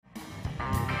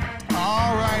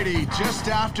righty, just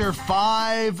after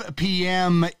 5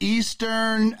 p.m.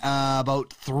 Eastern,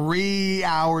 about 3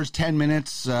 hours, 10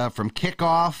 minutes from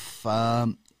kickoff.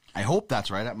 I hope that's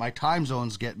right. My time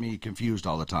zones get me confused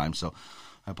all the time, so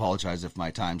I apologize if my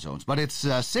time zones. But it's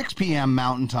 6 p.m.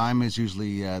 Mountain Time is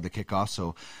usually the kickoff,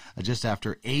 so just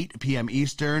after 8 p.m.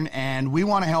 Eastern, and we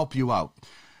want to help you out.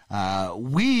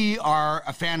 We are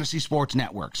a fantasy sports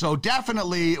network, so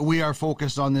definitely we are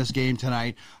focused on this game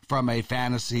tonight from a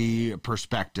fantasy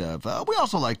perspective. We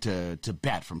also like to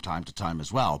bet from time to time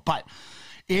as well, but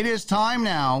it is time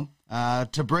now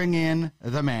to bring in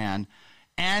the man,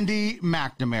 Andy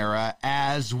McNamara,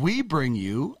 as we bring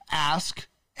you Ask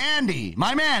Andy.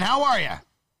 My man, how are you?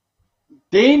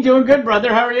 Dean, doing good,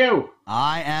 brother. How are you?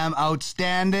 I am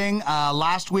outstanding.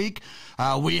 Last week,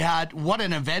 we had, what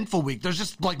an eventful week. There's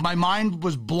just, like, my mind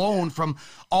was blown from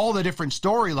all the different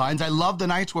storylines. I love the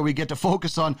nights where we get to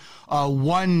focus on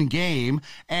one game.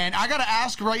 And I got to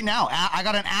ask right now, I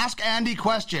got an Ask Andy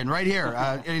question right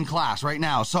here in class right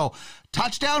now. So,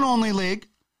 touchdown only league,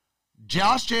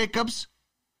 Josh Jacobs,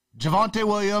 Javonte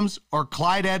Williams, or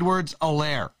Clyde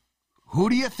Edwards-Helaire? Who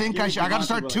do you think I should? I got to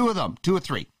start two of them, 2 or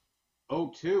 3.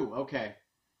 Oh, 2. Okay.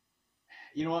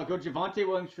 You know what? I'll go Javonte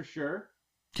Williams for sure.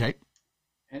 Okay.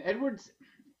 And Edwards,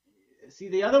 see,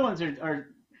 the other ones are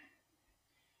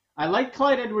I like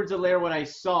Clyde Edwards-Helaire what I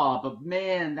saw, but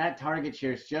man, that target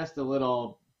share is just a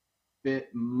little bit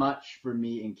much for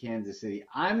me in Kansas City.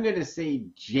 I'm going to say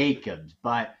Jacobs,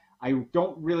 but I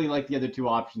don't really like the other 2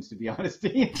 options, to be honest.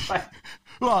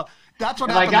 Well, that's what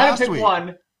happened last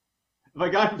week. If I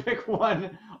got to pick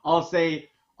one, I'll say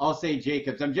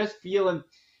Jacobs. I'm just feeling,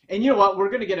 and you know what? We're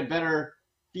going to get a better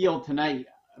feel tonight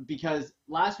because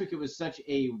last week it was such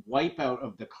a wipeout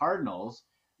of the Cardinals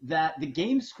that the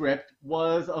game script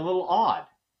was a little odd,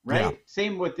 right? Yeah.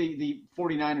 Same with the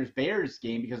 49ers-Bears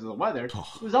game because of the weather.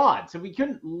 It was odd. So we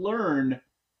couldn't learn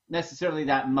necessarily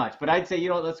that much. But I'd say, you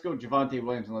know what? Let's go with Javonte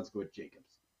Williams and let's go with Jacobs.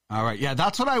 All right, yeah,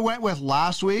 that's what I went with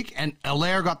last week, and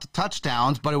Helaire got the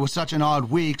touchdowns, but it was such an odd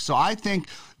week, so I think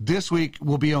this week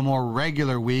will be a more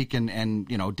regular week, and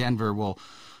you know, Denver will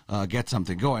get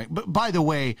something going. But by the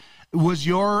way, was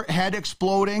your head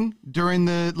exploding during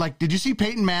did you see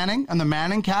Peyton Manning on the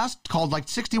Manning cast called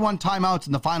 61 timeouts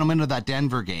in the final minute of that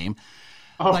Denver game?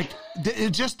 Oh.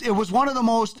 It was one of the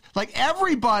most,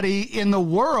 everybody in the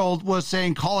world was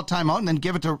saying call a timeout and then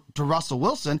give it to Russell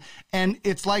Wilson, and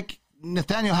it's like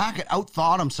Nathaniel Hackett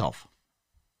outthought himself.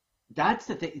 That's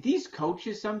the thing. These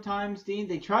coaches sometimes, Dean,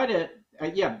 they try to,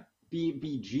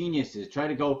 be geniuses, try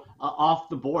to go off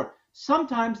the board.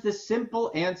 Sometimes the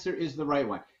simple answer is the right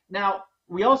one. Now,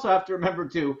 we also have to remember,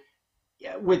 too,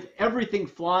 with everything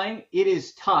flying, it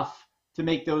is tough to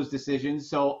make those decisions.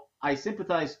 So I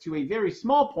sympathize to a very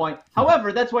small point.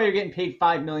 However, that's why you're getting paid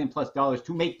 $5 million plus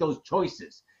to make those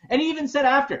choices. And he even said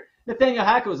after, Nathaniel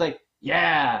Hackett was like,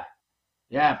 yeah,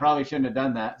 probably shouldn't have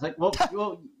done that. It's like,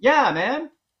 well, yeah, man.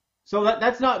 So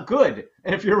that's not good.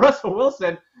 And if you're Russell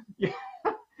Wilson, you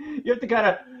have to kind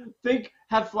of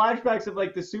have flashbacks of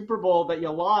the Super Bowl that you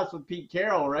lost with Pete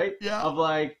Carroll, right? Yeah.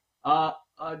 Of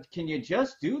can you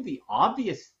just do the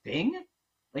obvious thing?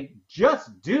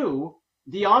 Just do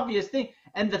the obvious thing.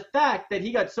 And the fact that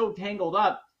he got so tangled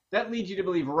up, that leads you to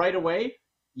believe right away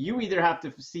you either have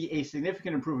to see a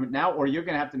significant improvement now, or you're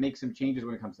going to have to make some changes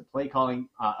when it comes to play calling,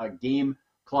 a game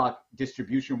clock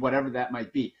distribution, whatever that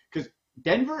might be. Because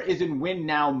Denver is in win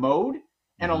now mode,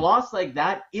 and a loss like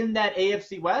that in that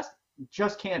AFC West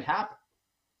just can't happen.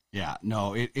 Yeah,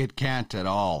 no, it can't at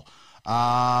all.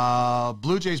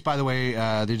 Blue Jays, by the way,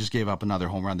 they just gave up another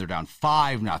home run. They're down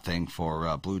 5-0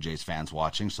 for Blue Jays fans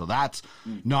watching, so that's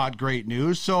not great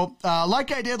news. So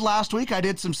like I did last week, I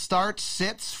did some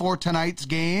start-sits for tonight's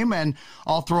game, and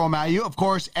I'll throw them at you. Of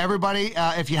course, everybody,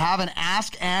 if you have an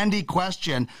Ask Andy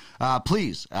question,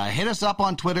 please hit us up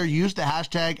on Twitter. Use the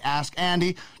hashtag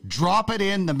AskAndy. Drop it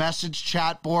in the message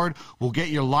chat board. We'll get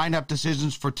your lineup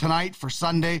decisions for tonight, for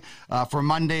Sunday, for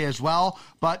Monday as well.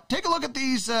 But take a look at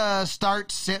these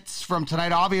start sits from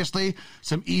tonight. Obviously,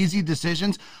 some easy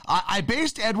decisions. I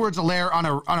based Edwards-Helaire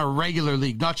on a regular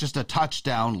league, not just a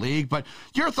touchdown league. But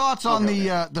your thoughts on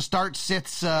the start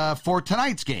sits for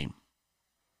tonight's game?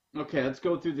 Okay, let's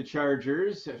go through the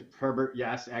Chargers. Herbert,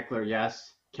 yes. Eckler,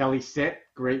 yes. Kelly, sit.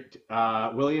 Great.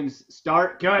 Williams,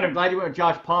 start. Good. I'm glad you went with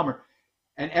Josh Palmer.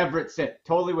 And Everett, sit.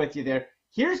 Totally with you there.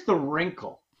 Here's the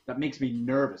wrinkle that makes me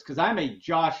nervous, because I'm a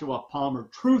Joshua Palmer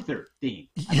truther, Dean.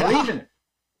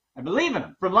 I believe in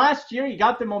him. From last year, he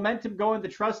got the momentum going, the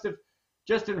trust of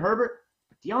Justin Herbert.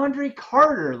 But DeAndre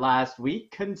Carter last week,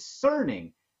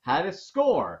 concerning, had a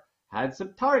score, had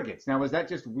some targets. Now, was that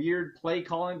just weird play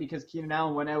calling because Keenan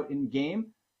Allen went out in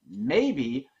game?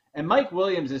 Maybe. And Mike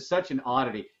Williams is such an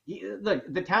oddity. Look,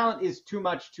 the talent is too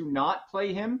much to not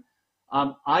play him.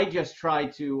 I just try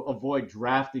to avoid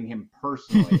drafting him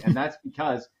personally, and that's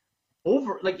because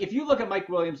if you look at Mike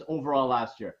Williams overall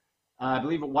last year, I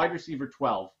believe a wide receiver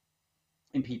 12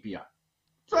 in PPR.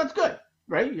 So that's good,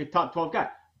 right? You're top 12 guy.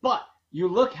 But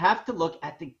you have to look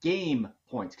at the game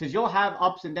points because you'll have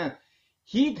ups and downs.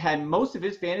 He had most of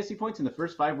his fantasy points in the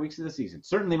first 5 weeks of the season,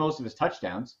 certainly most of his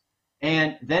touchdowns,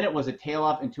 and then it was a tail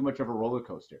off and too much of a roller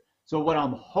coaster. So what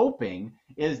I'm hoping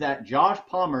is that Josh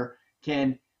Palmer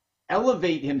can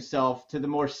elevate himself to the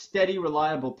more steady,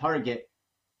 reliable target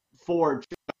for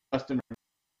Justin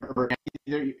Herbert,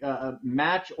 either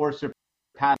match or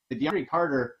surpass the DeAndre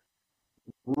Carter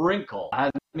wrinkle.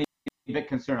 Has me a bit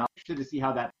concerned. I'm interested to see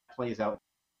how that plays out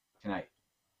tonight.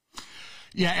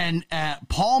 Yeah, and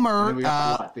Palmer.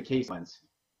 The case ones.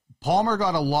 Palmer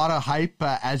got a lot of hype,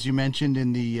 as you mentioned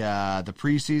in the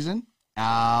preseason.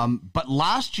 But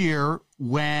last year,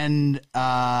 when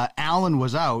Allen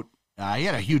was out, he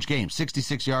had a huge game,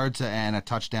 66 yards and a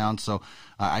touchdown. So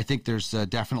I think there's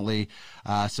definitely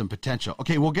some potential.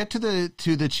 Okay, we'll get to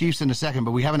the Chiefs in a second,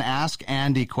 but we have an Ask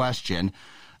Andy question.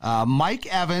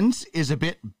 Mike Evans is a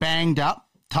bit banged up.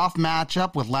 Tough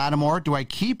matchup with Lattimore. Do I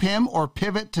keep him or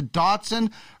pivot to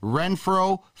Dotson,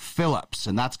 Renfro, Phillips?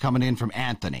 And that's coming in from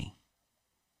Anthony.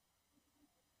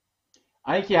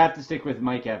 I think you have to stick with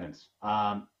Mike Evans.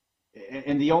 And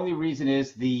the only reason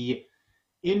is the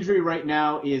injury right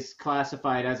now is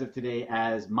classified as of today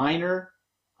as minor.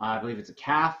 I believe it's a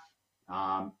calf.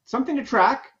 Something to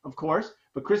track, of course,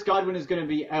 but Chris Godwin is going to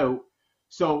be out.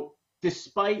 So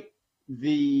despite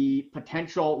the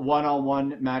potential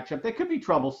one-on-one matchup that could be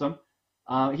troublesome,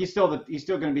 he's still going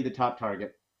to be the top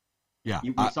target. Yeah,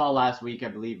 we saw last week, I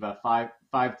believe, 5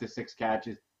 to 6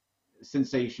 catches,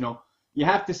 sensational. You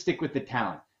have to stick with the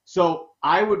talent. So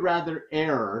I would rather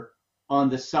err on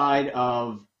the side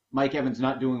of Mike Evans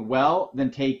not doing well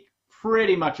than take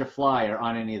pretty much a flyer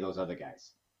on any of those other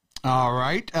guys. All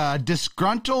right.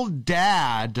 Disgruntled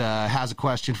Dad has a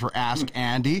question for Ask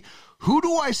Andy. Who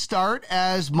do I start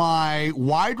as my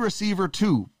wide receiver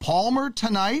 2? Palmer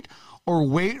tonight or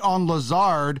wait on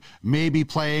Lazard maybe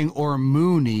playing or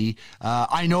Mooney?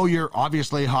 I know you're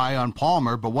obviously high on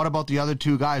Palmer, but what about the other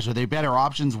 2 guys? Are they better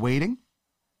options waiting?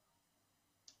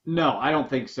 No, I don't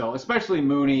think so, especially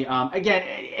Mooney. Again,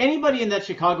 anybody in that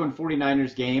Chicago and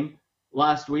 49ers game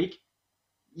last week,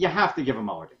 you have to give a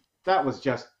mulligan. That was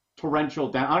just torrential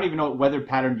down. I don't even know what weather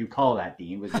pattern you call that,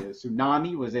 Dean. Was it a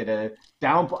tsunami? Was it a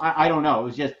downpour? I don't know. It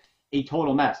was just a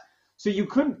total mess. So you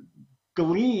couldn't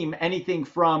glean anything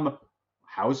from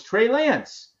how's Trey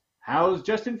Lance? How's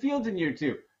Justin Fields in year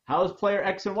 2? How's player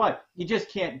X and Y? You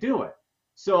just can't do it.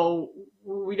 So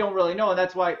we don't really know, and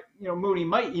that's why Mooney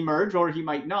might emerge or he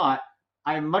might not.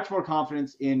 I have much more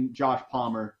confidence in Josh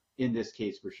Palmer in this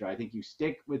case for sure. I think you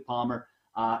stick with Palmer.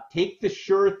 Take the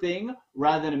sure thing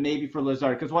rather than maybe for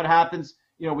Lazard. Because what happens,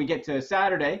 we get to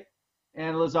Saturday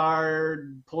and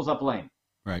Lazard pulls up lane.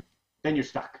 Right. Then you're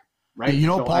stuck, right?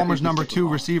 So Palmer's number 2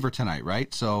 receiver tonight,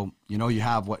 right? So, you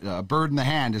have what a bird in the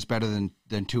hand is better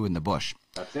than 2 in the bush.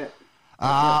 That's it.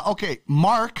 Okay.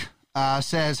 Mark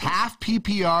says half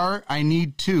PPR, I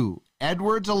need 2.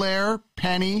 Edwards-Helaire,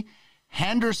 Penny,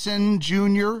 Henderson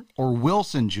Jr., or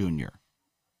Wilson Jr.?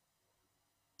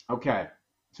 Okay.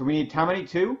 So we need how many?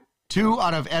 2? 2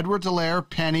 out of Edwards-Helaire,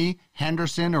 Penny,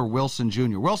 Henderson, or Wilson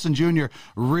Jr. Wilson Jr.,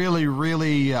 really,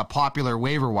 really popular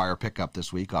waiver wire pickup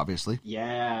this week, obviously.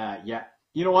 Yeah.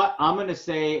 You know what? I'm going to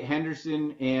say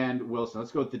Henderson and Wilson.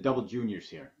 Let's go with the double juniors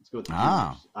here. Let's go with the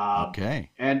juniors.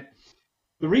 Okay. And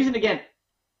the reason, again,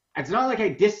 it's not like I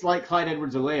dislike Clyde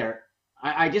Edwards-Helaire.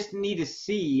 I just need to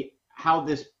see how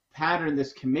this pattern,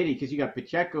 this committee, because you got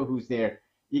Pacheco who's there.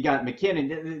 You got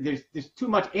McKinnon. There's too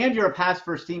much, and you're a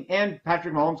pass-first team, and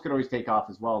Patrick Mahomes could always take off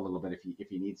as well a little bit if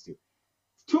he needs to.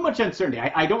 It's too much uncertainty.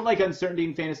 I don't like uncertainty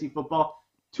in fantasy football.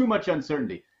 Too much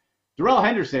uncertainty. Darrell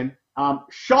Henderson,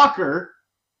 shocker,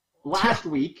 last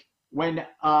week when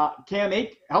Cam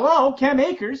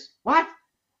Akers, what?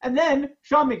 And then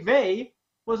Sean McVay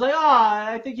was like,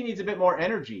 I think he needs a bit more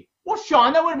energy. Well,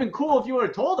 Sean, that would have been cool if you would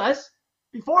have told us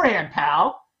beforehand,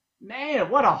 pal. Man,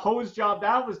 what a hose job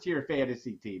that was to your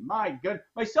fantasy team. My goodness,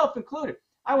 myself included.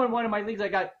 I won one of my leagues.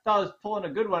 Thought I was pulling a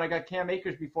good one. I got Cam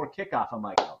Akers before kickoff. I'm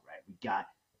like, all right, we got it.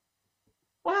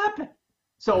 What happened?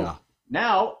 So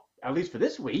now, at least for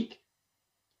this week,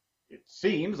 it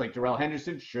seems like Darrell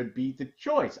Henderson should be the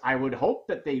choice. I would hope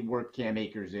that they work Cam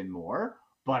Akers in more,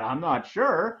 but I'm not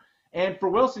sure. And for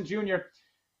Wilson Jr.,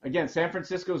 again, San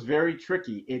Francisco is very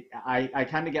tricky. I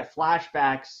kind of get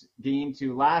flashbacks, Dean,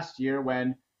 to last year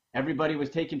when everybody was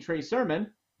taking Trey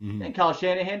Sermon Then Kyle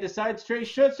Shanahan decides Trey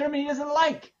Sermon he doesn't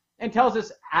like and tells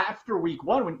us after week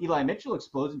 1 when Eli Mitchell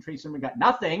explodes and Trey Sermon got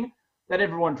nothing, that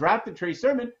everyone drafted Trey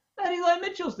Sermon, that Eli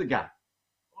Mitchell's the guy.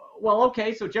 Well,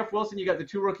 okay, so Jeff Wilson, you got the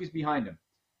 2 rookies behind him.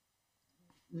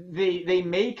 They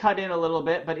may cut in a little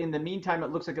bit, but in the meantime, it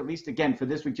looks like at least, again, for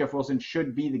this week, Jeff Wilson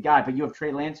should be the guy. But you have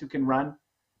Trey Lance who can run,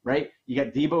 right? You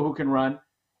got Debo who can run.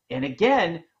 And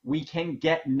again, we can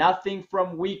get nothing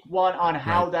from week 1 on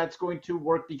how that's going to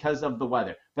work because of the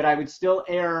weather. But I would still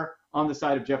err on the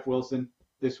side of Jeff Wilson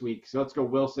this week. So let's go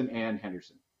Wilson and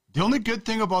Henderson. The only good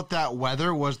thing about that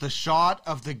weather was the shot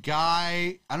of the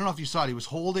guy. I don't know if you saw it. He was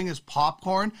holding his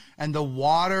popcorn and the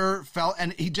water fell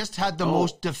and he just had the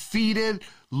most defeated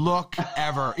look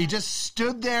ever. He just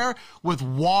stood there with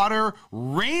water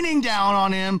raining down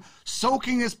on him,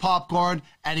 soaking his popcorn,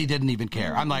 and he didn't even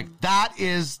care. I'm like, that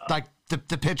is like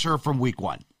the picture from week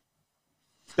 1.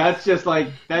 That's just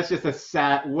a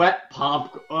sad, wet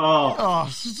popcorn. Oh,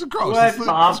 it's gross. Wet It's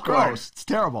popcorn. gross. It's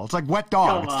terrible. It's like wet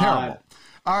dog. It's terrible.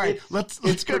 All right, let's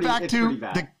get back to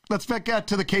the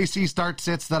KC start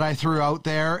sits that I threw out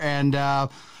there, and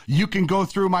you can go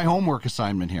through my homework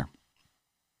assignment here.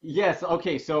 Yes.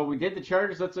 Okay. So we did the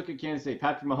Chargers. Let's look at Kansas City.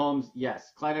 Patrick Mahomes.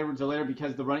 Yes. Clyde Edwards-Helaire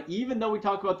because the run. Even though we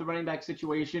talk about the running back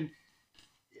situation,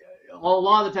 a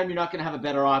lot of the time you're not going to have a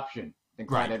better option than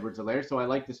Clyde Edwards-Helaire. So I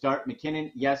like to start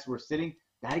McKinnon. Yes, we're sitting.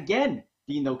 That again,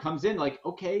 Dean though comes in like,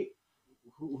 okay,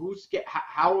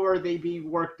 how are they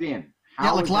being worked in?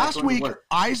 Last week,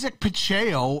 Isaac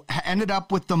Pacheco ended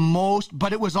up with the most,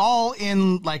 but it was all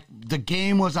in, like, the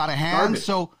game was out of hand. Garbage.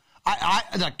 So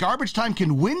that garbage time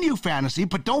can win you fantasy,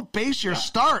 but don't base your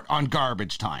start on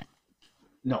garbage time.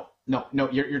 No,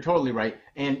 you're totally right.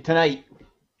 And tonight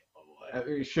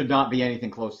it should not be anything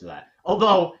close to that.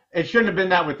 Although it shouldn't have been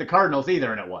that with the Cardinals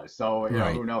either, and it was. So,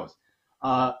 who knows?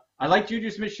 I like Juju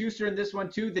Smith-Schuster in this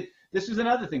one, too. This was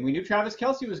another thing. We knew Travis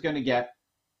Kelce was going to get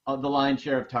the lion's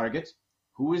share of targets.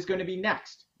 Who is going to be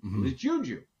next? Who is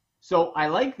Juju? So I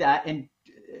like that. And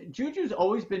Juju's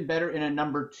always been better in a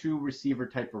number 2 receiver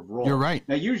type of role. You're right.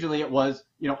 Now, usually it was,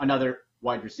 another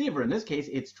wide receiver. In this case,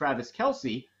 it's Travis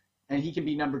Kelce, and he can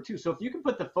be number 2. So if you can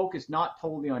put the focus not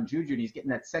totally on Juju and he's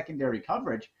getting that secondary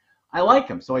coverage, I like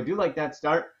him. So I do like that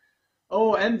start.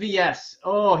 Oh, MVS.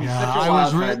 Oh, he's such a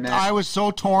wild card, man. I was so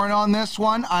torn on this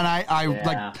one, and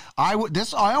I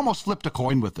almost flipped a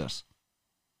coin with this.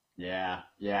 Yeah,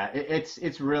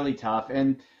 it's really tough.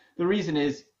 And the reason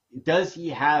is, does he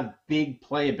have big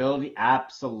playability?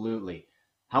 Absolutely.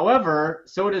 However,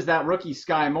 so does that rookie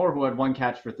Sky Moore who had 1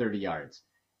 catch for 30 yards.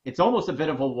 It's almost a bit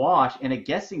of a wash and a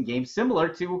guessing game similar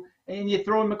to, and you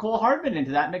throw Mecole Hardman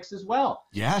into that mix as well.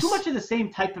 Yes. Too much of the same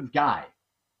type of guy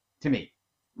to me,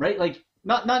 right? Like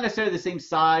not necessarily the same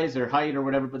size or height or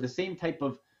whatever, but the same type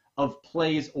of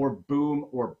plays or boom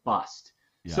or bust.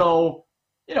 Yeah. So,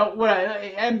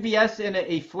 MVS in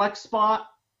a flex spot,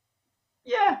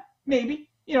 yeah, maybe.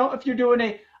 If you're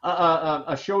doing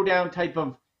a showdown type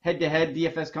of head-to-head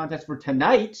DFS contest for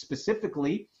tonight,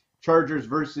 specifically Chargers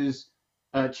versus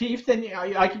Chiefs, then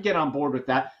I could get on board with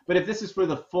that. But if this is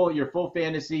for your full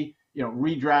fantasy,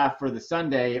 redraft for the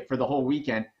Sunday for the whole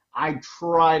weekend, I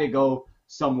try to go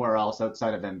somewhere else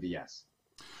outside of MVS.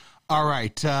 All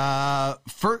right.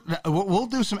 We'll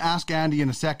do some Ask Andy in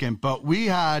a second, but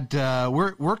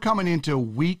we're coming into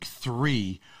week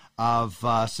 3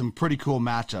 of some pretty cool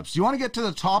matchups. Do you want to get to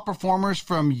the top performers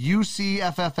from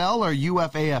UCFFL or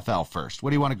UFAFL first? What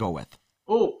do you want to go with?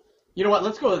 Oh, you know what?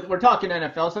 Let's go. We're talking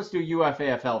NFL, so let's do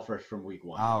UFAFL first from week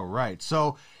 1. All right.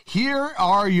 So here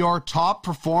are your top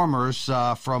performers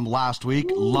from last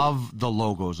week. Ooh. Love the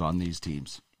logos on these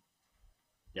teams.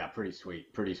 Yeah, pretty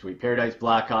sweet. Paradise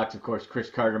Blackhawks, of course, Chris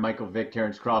Carter, Michael Vick,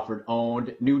 Terrence Crawford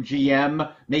owned. New GM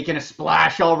making a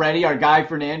splash already. Our guy,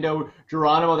 Fernando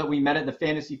Geronimo, that we met at the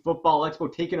Fantasy Football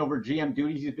Expo, taking over GM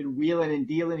duties. He's been wheeling and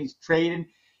dealing. He's trading.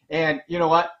 And you know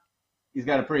what? He's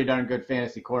got a pretty darn good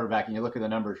fantasy quarterback. And you look at the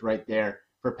numbers right there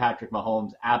for Patrick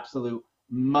Mahomes. Absolute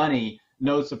money.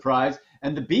 No surprise.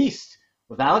 And the beast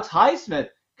with Alex Highsmith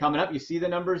coming up. You see the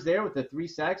numbers there with the 3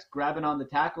 sacks, grabbing on the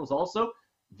tackles also.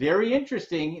 Very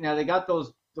interesting. Now, they got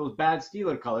those bad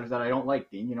Steeler colors that I don't like,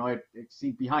 Dean. I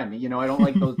see behind me. I don't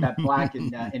like that black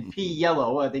and pea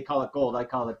yellow. They call it gold. I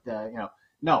call it,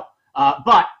 no.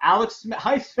 But Alex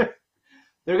Highsmith,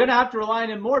 they're going to have to rely on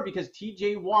him more because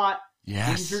T.J. Watt,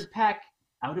 injured pec,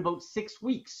 out about 6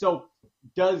 weeks. So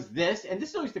does this, and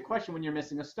this is always the question when you're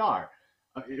missing a star,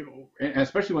 and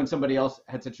especially when somebody else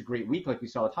had such a great week like we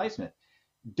saw with Highsmith,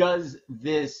 does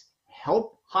this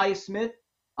help Highsmith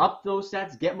up those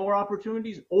stats, get more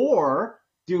opportunities, or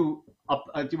do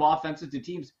offenses, do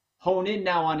teams hone in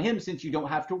now on him since you don't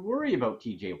have to worry about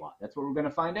TJ Watt? That's what we're going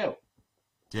to find out.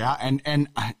 Yeah, and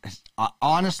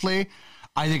honestly,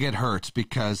 I think it hurts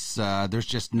because there's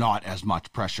just not as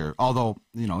much pressure. Although,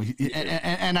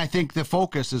 and I think the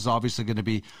focus is obviously going to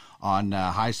be on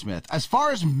Highsmith. As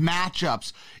far as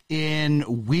matchups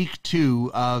in week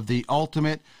 2 of the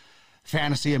Ultimate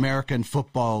Fantasy American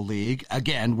Football League,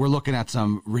 again, we're looking at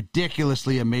some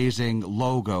ridiculously amazing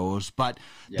logos, but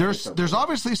there's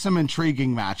obviously some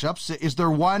intriguing matchups. Is there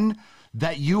one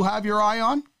that you have your eye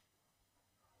on?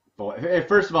 Boy,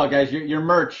 first of all, guys, your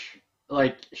merch,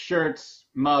 like shirts,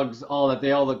 mugs, all that,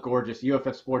 they all look gorgeous.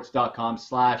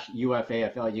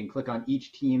 UFFsports.com/UFAFL. You can click on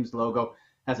each team's logo,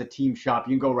 has a team shop.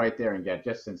 You can go right there and get it.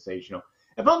 Just sensational.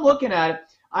 If I'm looking at it,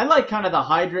 I like kind of the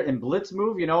Hydra and Blitz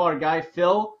move. Our guy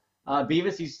Phil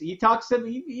Beavis, he talks to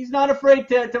me. He's not afraid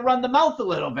to run the mouth a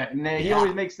little bit, and he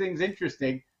always makes things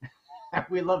interesting.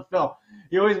 We love Phil.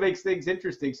 He always makes things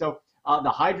interesting. So the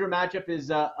Hydra matchup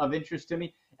is of interest to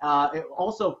me.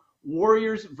 Also,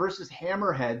 Warriors versus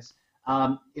Hammerheads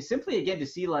is simply, again, to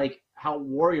see like how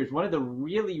Warriors, one of the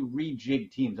really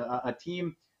rejigged teams, a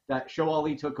team that Show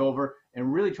Ali took over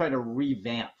and really tried to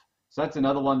revamp. So that's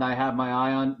another one that I have my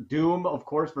eye on. Doom, of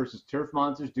course, versus Turf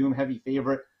Monsters. Doom heavy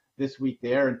favorite this week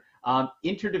there. And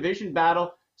interdivision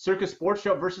battle, Circus Sports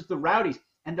Show versus the Rowdies.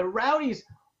 And the Rowdies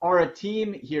are a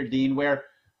team here, Dean, where,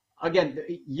 again,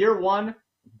 year 1,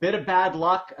 bit of bad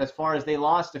luck as far as they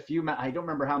lost a few. I don't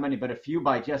remember how many, but a few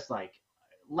by just like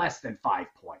less than 5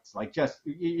 points. Like just,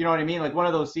 you know what I mean? Like one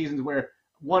of those seasons where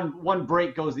one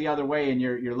break goes the other way and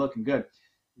you're looking good.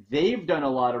 They've done a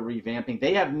lot of revamping.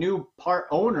 They have new part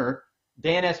owner,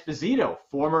 Dan Esposito,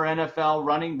 former NFL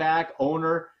running back,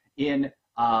 owner in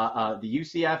the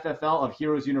UCFFL of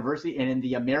Heroes University and in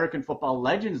the American Football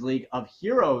Legends League of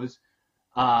Heroes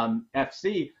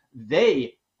FC.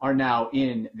 They are now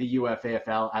in the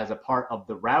UFAFL as a part of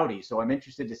the Rowdies. So I'm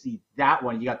interested to see that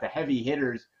one. You got the heavy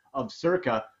hitters of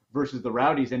Circa versus the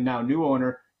Rowdies, and now new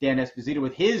owner Dan Esposito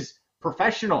with his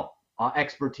professional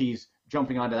expertise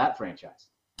jumping onto that franchise.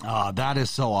 That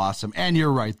is so awesome. And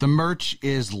you're right. The merch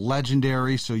is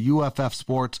legendary. So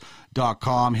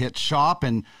UFFsports.com, hit shop,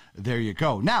 and there you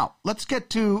go. Now, let's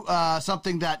get to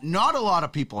something that not a lot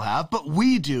of people have, but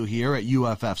we do here at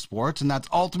UFF Sports, and that's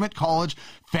Ultimate College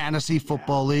Fantasy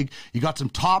Football League. You got some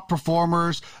top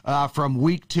performers from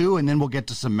week 2, and then we'll get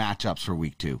to some matchups for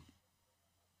week 2.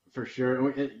 For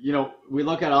sure. We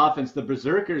look at offense, the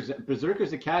Berserkers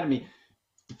Academy.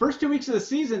 The first 2 weeks of the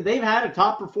season, they've had a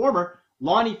top performer.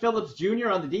 Lonnie Phillips Jr.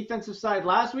 on the defensive side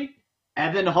last week.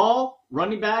 Evan Hall,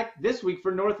 running back, this week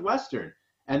for Northwestern.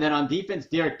 And then on defense,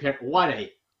 Derek Parrish. What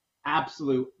a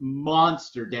absolute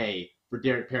monster day for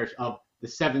Derek Parrish of the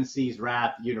Seven Seas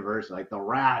Wrath University. Like the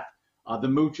Wrath, the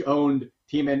Mooch-owned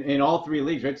team in all 3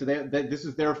 leagues, right? So this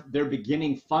is their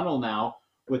beginning funnel now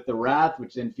with the Wrath,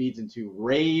 which then feeds into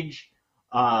Rage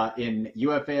in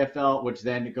UFAFL, which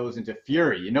then goes into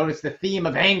Fury. You notice the theme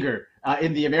of anger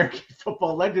in the American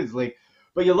Football Legends League.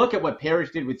 But you look at what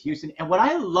Parrish did with Houston, and what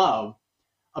I love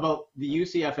about the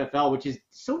UCFFL, which is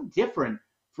so different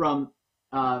from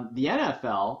the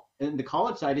NFL and the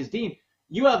college side, is, Dean,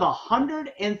 you have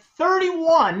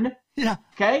 131,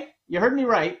 okay, you heard me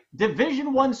right,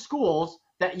 Division I schools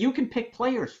that you can pick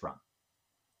players from.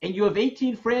 And you have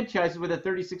 18 franchises with a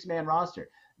 36-man roster.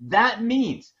 That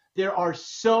means there are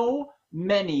so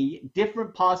many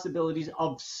different possibilities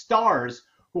of stars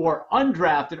who are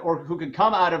undrafted or who could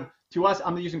come out of, to us,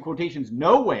 I'm using quotations,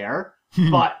 nowhere,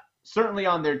 but certainly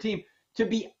on their team, to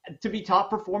be top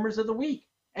performers of the week.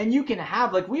 And you can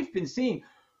have, like we've been seeing,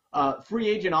 free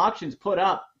agent auctions put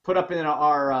up in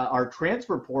our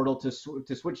transfer portal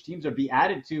to switch teams or be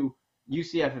added to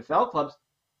UCFFL clubs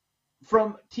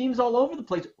from teams all over the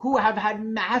place who have had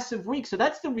massive weeks. So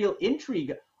that's the real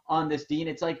intrigue on this, Dean.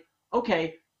 It's like,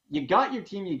 okay, you got your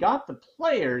team, you got the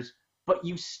players, but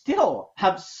you still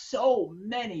have so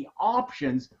many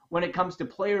options when it comes to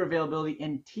player availability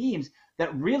and teams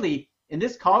that really, in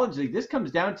this college league, this comes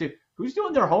down to who's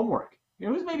doing their homework.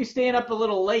 Who's maybe staying up a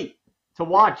little late to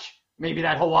watch maybe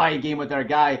that Hawaii game with our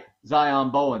guy,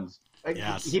 Zion Bowens.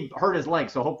 Yes. He hurt his leg,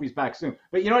 so hope he's back soon.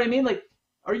 But you know what I mean? Like,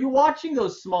 are you watching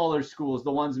those smaller schools,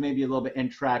 the ones maybe a little bit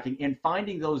and tracking, and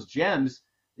finding those gems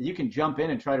that you can jump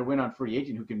in and try to win on free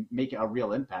agent who can make a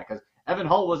real impact? Because Evan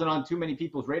Hull wasn't on too many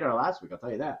people's radar last week, I'll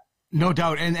tell you that. No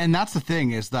doubt. And that's the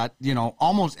thing is that,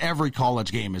 almost every college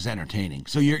game is entertaining.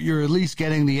 So you're at least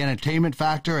getting the entertainment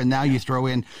factor, and now you throw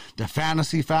in the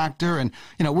fantasy factor. And,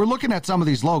 we're looking at some of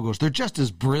these logos. They're just as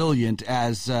brilliant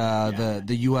as the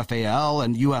UFAL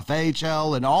and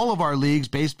UFHL and all of our leagues,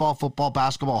 baseball, football,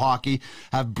 basketball, hockey,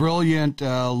 have brilliant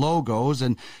logos.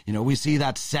 And, we see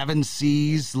that 7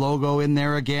 C's logo in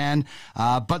there again.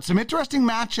 But some interesting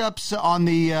matchups on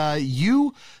the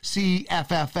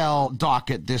UCFFL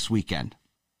docket this weekend.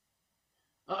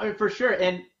 For sure.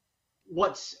 And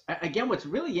what's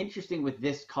really interesting with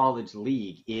this college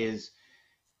league is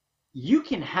you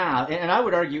can have, and I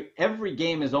would argue every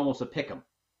game is almost a pick'em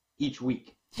each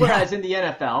week. Whereas in the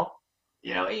NFL,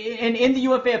 and in the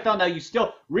UFAFL now, you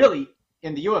still really,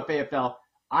 in the UFAFL,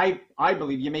 I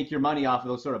believe you make your money off of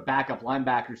those sort of backup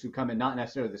linebackers who come in, not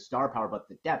necessarily the star power, but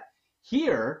the depth.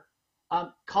 Here,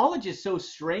 college is so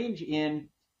strange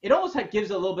it almost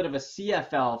gives a little bit of a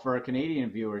CFL for our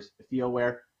Canadian viewers feel,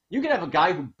 where you can have a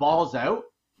guy who balls out,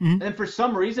 and then for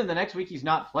some reason the next week he's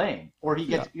not playing, or he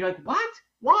gets. You're like, what?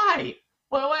 Why?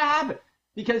 What happened?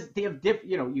 Because they have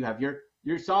you have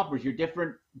your sophomores, your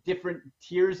different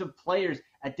tiers of players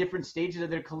at different stages of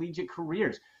their collegiate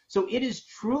careers. So it is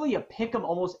truly a pick 'em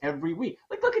almost every week.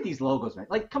 Like, look at these logos, man.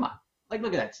 Like, come on. Like,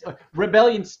 look at that.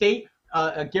 Rebellion State.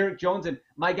 Garrett Jones and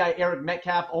my guy Eric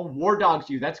Metcalf own War Dogs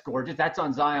U. That's gorgeous. That's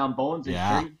on Zion Bones.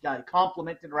 And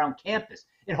complimented around campus.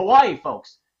 In Hawaii,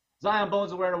 folks, Zion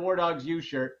Bones is wearing a War Dogs U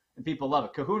shirt, and people love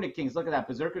it. Kahuna Kings, look at that.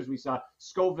 Berserkers we saw.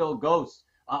 Scoville Ghosts.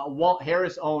 Walt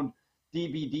Harris owned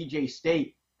DJ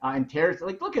State. And Terrace.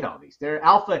 Like, look at all these. They're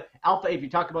Alpha. If you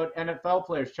talk about NFL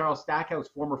players, Charles Stackhouse,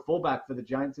 former fullback for the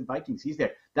Giants and Vikings. He's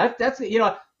there. That's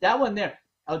that one there.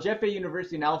 El Jefe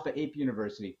University and Alpha Ape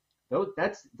University.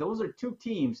 Those are two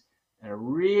teams that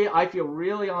are I feel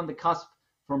really on the cusp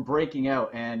from breaking out,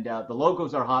 and the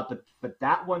logos are hot, but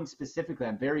that one specifically,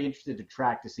 I'm very interested to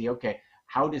track to see, okay,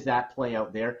 how does that play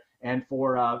out there? And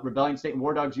for Rebellion State and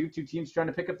War Dogs U, two teams trying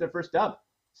to pick up their first dub.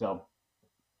 So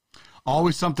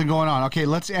always something going on. Okay,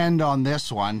 let's end on this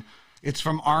one. It's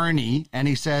from Arnie, and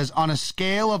he says, on a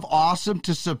scale of awesome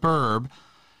to superb,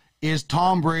 is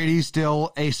Tom Brady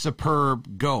still a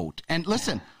superb GOAT? And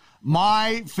listen.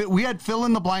 We had fill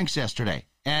in the blanks yesterday,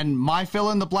 and my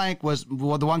fill in the blank was,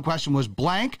 well, the one question was,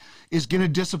 blank is going to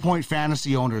disappoint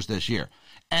fantasy owners this year.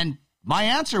 And my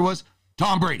answer was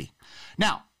Tom Brady.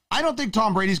 Now, I don't think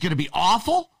Tom Brady's going to be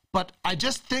awful, but I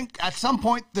just think at some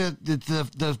point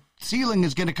the ceiling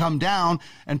is going to come down,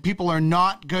 and people are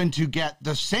not going to get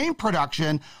the same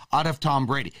production out of Tom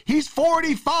Brady. He's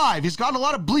 45. He's got a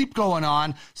lot of bleep going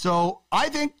on. So I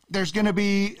think there's going to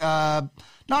be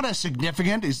not as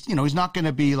significant. He's not going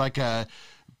to be like a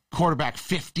quarterback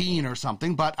 15 or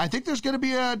something, but I think there's going to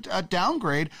be a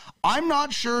downgrade. I'm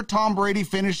not sure Tom Brady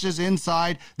finishes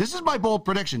inside. This is my bold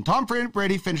prediction. Tom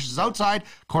Brady finishes outside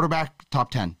quarterback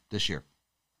top 10 this year.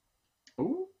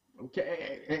 Ooh,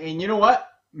 okay. And you know what?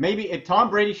 Maybe Tom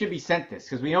Brady should be sent this,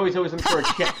 because we know he's always in for a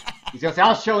kick. He's going to say,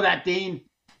 I'll show that, Dean.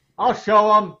 I'll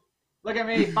show him. Look at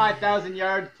me, 5,000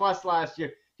 yards plus last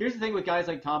year. Here's the thing with guys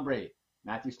like Tom Brady,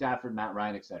 Matthew Stafford, Matt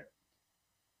Ryan, etc.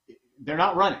 They're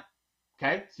not running,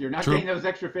 okay? So you're not getting those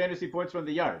extra fantasy points from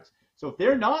the yards. So if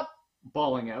they're not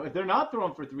balling out, if they're not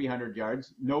throwing for 300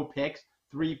 yards, no picks,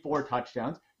 3-4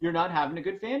 touchdowns, you're not having a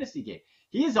good fantasy game.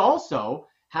 He is also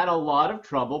had a lot of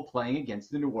trouble playing against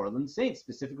the New Orleans Saints,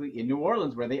 specifically in New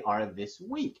Orleans, where they are this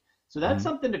week. So that's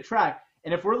something to track.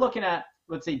 And if we're looking at,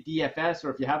 let's say, DFS, or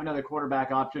if you have another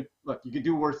quarterback option, look, you could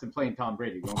do worse than playing Tom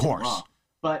Brady. Of course.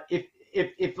 But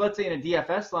if let's say in a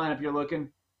DFS lineup you're looking,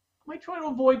 I might try to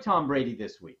avoid Tom Brady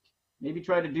this week. Maybe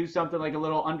try to do something like a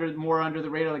little more under the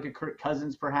radar, like a Kirk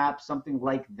Cousins, perhaps, something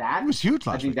like that. It was huge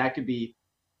last week.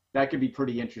 That could be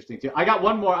pretty interesting too. I got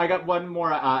one more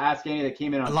Ask Annie that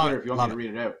came in on Twitter. If you want me to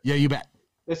read it out. Yeah, you bet.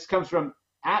 This comes from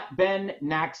 @Ben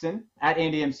Naxon,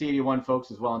 @AndyMC81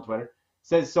 folks as well on Twitter.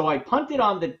 Says, so I punted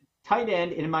on the tight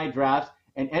end in my drafts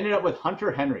and ended up with Hunter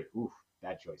Henry. Oof,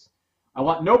 bad choice. I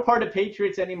want no part of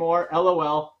Patriots anymore.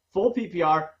 LOL. Full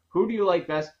PPR. Who do you like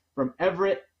best? From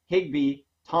Everett, Higbee,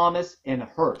 Thomas, and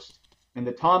Hurst. And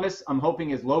the Thomas, I'm hoping,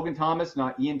 is Logan Thomas,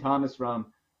 not Ian Thomas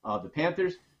from the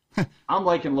Panthers. I'm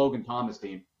liking Logan Thomas,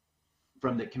 team,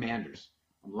 from the Commanders.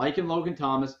 I'm liking Logan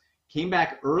Thomas. Came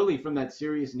back early from that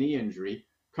serious knee injury.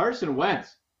 Carson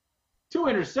Wentz, 2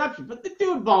 interceptions, but the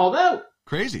dude balled out.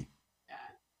 Crazy.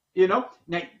 Now,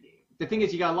 the thing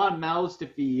is, you got a lot of mouths to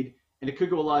feed, and it could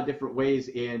go a lot of different ways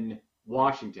in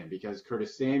Washington because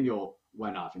Curtis Samuel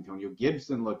went off. Antonio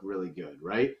Gibson looked really good,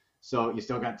 right? So you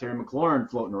still got Terry McLaurin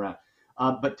floating around.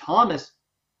 But Thomas,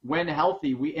 when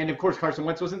healthy, and of course Carson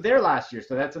Wentz wasn't there last year,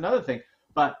 so that's another thing.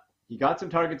 But He got some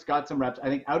targets, got some reps. I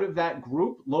think out of that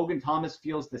group, Logan Thomas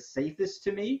feels the safest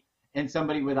to me and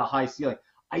somebody with a high ceiling.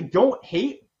 I don't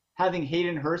hate having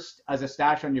Hayden Hurst as a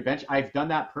stash on your bench. I've done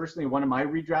that personally in one of my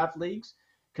redraft leagues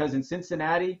because in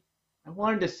Cincinnati, I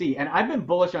wanted to see. And I've been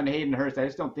bullish on Hayden Hurst. I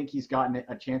just don't think he's gotten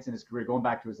a chance in his career going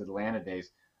back to his Atlanta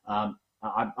days. I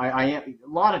am a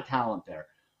lot of talent there.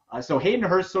 So Hayden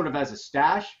Hurst sort of as a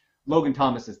stash, Logan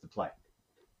Thomas is the play.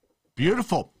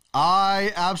 Beautiful.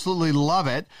 I absolutely love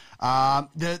it.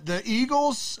 The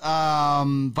Eagles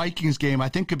Vikings game I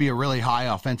think could be a really high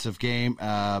offensive game.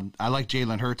 I like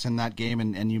Jalen Hurts in that game,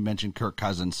 and you mentioned Kirk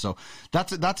Cousins. So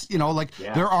that's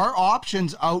there are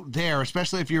options out there,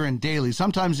 especially if you're in daily.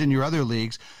 Sometimes in your other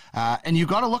leagues, and you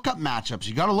got to look up matchups.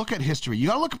 You got to look at history. You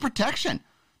got to look at protection.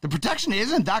 The protection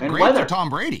isn't that and great weather. for Tom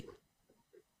Brady.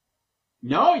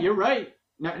 No, you're right.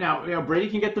 Now, Brady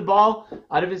can get the ball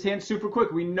out of his hands super quick.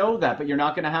 We know that, but you're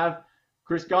not going to have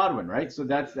Chris Godwin, right? So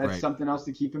that's right. Something else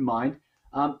to keep in mind.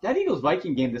 That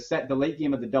Eagles-Viking game, the late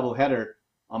game of the doubleheader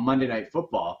on Monday Night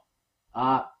Football,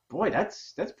 boy,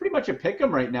 that's pretty much a pick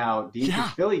 'em right now, Dean. Yeah.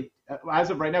 Philly, as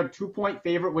of right now, 2-point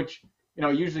favorite, which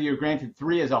usually you're granted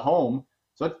 3 as a home,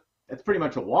 so that's pretty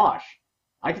much a wash.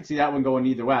 I could see that one going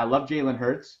either way. I love Jalen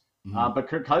Hurts, but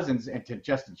Kirk Cousins and to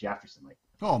Justin Jefferson,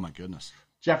 Oh my goodness.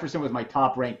 Jefferson was my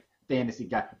top-ranked fantasy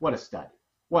guy. What a stud.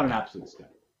 What an absolute stud.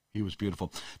 He was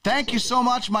beautiful. Thank you so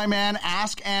much, my man.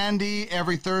 Ask Andy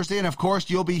every Thursday. And, of course,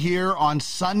 you'll be here on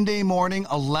Sunday morning,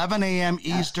 11 a.m.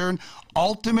 Eastern,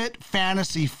 Ultimate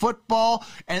Fantasy Football.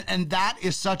 And that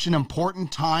is such an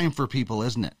important time for people,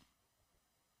 isn't it?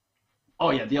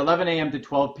 Oh, yeah. The 11 a.m. to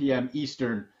 12 p.m.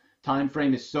 Eastern time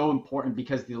frame is so important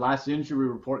because the last injury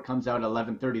report comes out at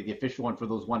 11:30, the official one for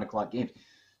those 1 o'clock games.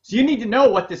 So you need to know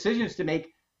what decisions to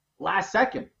make last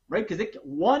second, right? Because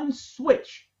one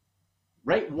switch,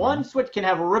 right? One switch can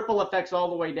have ripple effects all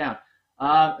the way down.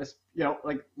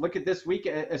 Look at this week,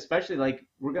 especially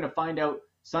we're going to find out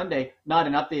Sunday, not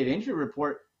an updated injury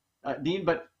report, Dean,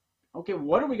 but okay,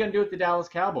 what are we going to do with the Dallas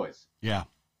Cowboys? Yeah.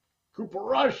 Cooper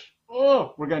Rush.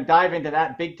 Oh, we're going to dive into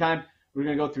that big time. We're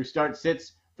going to go through start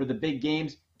sits for the big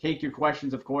games. Take your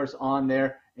questions, of course, on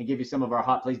there and give you some of our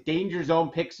hot plays. Danger zone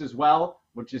picks as well,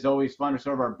 which is always fun, or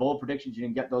sort of our bold predictions. You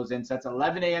can get those in. So that's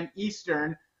 11 a.m.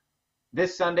 Eastern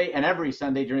this Sunday and every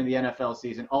Sunday during the NFL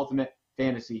season. Ultimate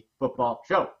Fantasy Football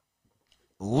Show.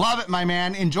 Love it, my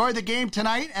man. Enjoy the game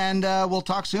tonight, and we'll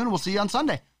talk soon. We'll see you on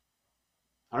Sunday.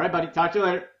 All right, buddy. Talk to you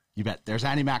later. You bet. There's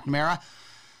Andy McNamara.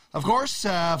 Of course,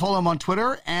 follow him on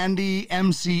Twitter,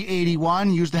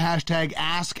 AndyMC81. Use the hashtag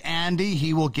AskAndy.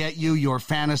 He will get you your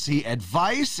fantasy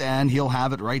advice, and he'll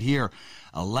have it right here.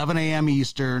 11 a.m.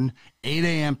 Eastern, 8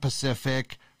 a.m.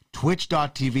 Pacific,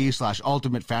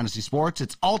 twitch.tv/Ultimate Fantasy Sports.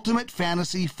 It's Ultimate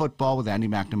Fantasy Football with Andy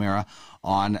McNamara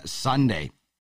on Sunday.